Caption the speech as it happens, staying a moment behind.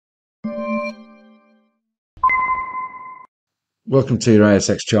Welcome to your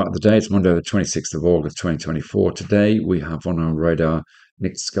ASX chart of the day. It's Monday, the 26th of August, 2024. Today we have on our radar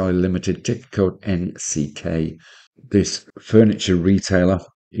Scali Limited, ticker code NCK. This furniture retailer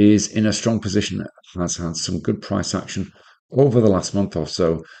is in a strong position. It has had some good price action over the last month or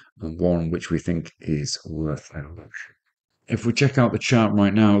so, and one which we think is worth a look. If we check out the chart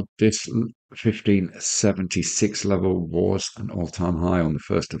right now, this 1576 level was an all-time high on the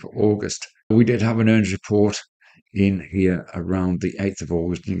 1st of August. We did have an earnings report in here around the 8th of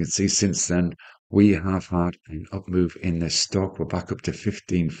August. You can see since then we have had an up move in this stock. We're back up to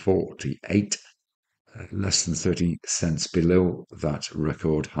 1548, less than 30 cents below that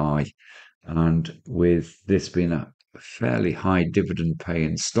record high. And with this being a fairly high dividend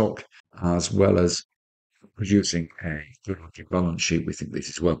paying stock, as well as producing a good looking balance sheet, we think this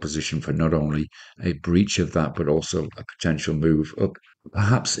is well positioned for not only a breach of that, but also a potential move up,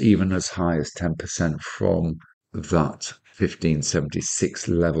 perhaps even as high as 10% from that 1576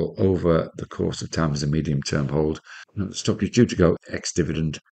 level over the course of time as a medium term hold. Now, the stock is due to go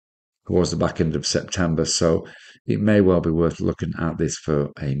ex-dividend towards the back end of September, so it may well be worth looking at this for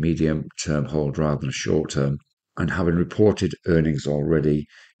a medium term hold rather than a short term. And having reported earnings already,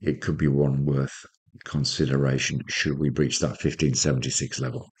 it could be one worth consideration should we breach that 1576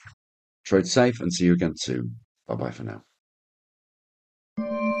 level. Trade safe and see you again soon. Bye bye for now.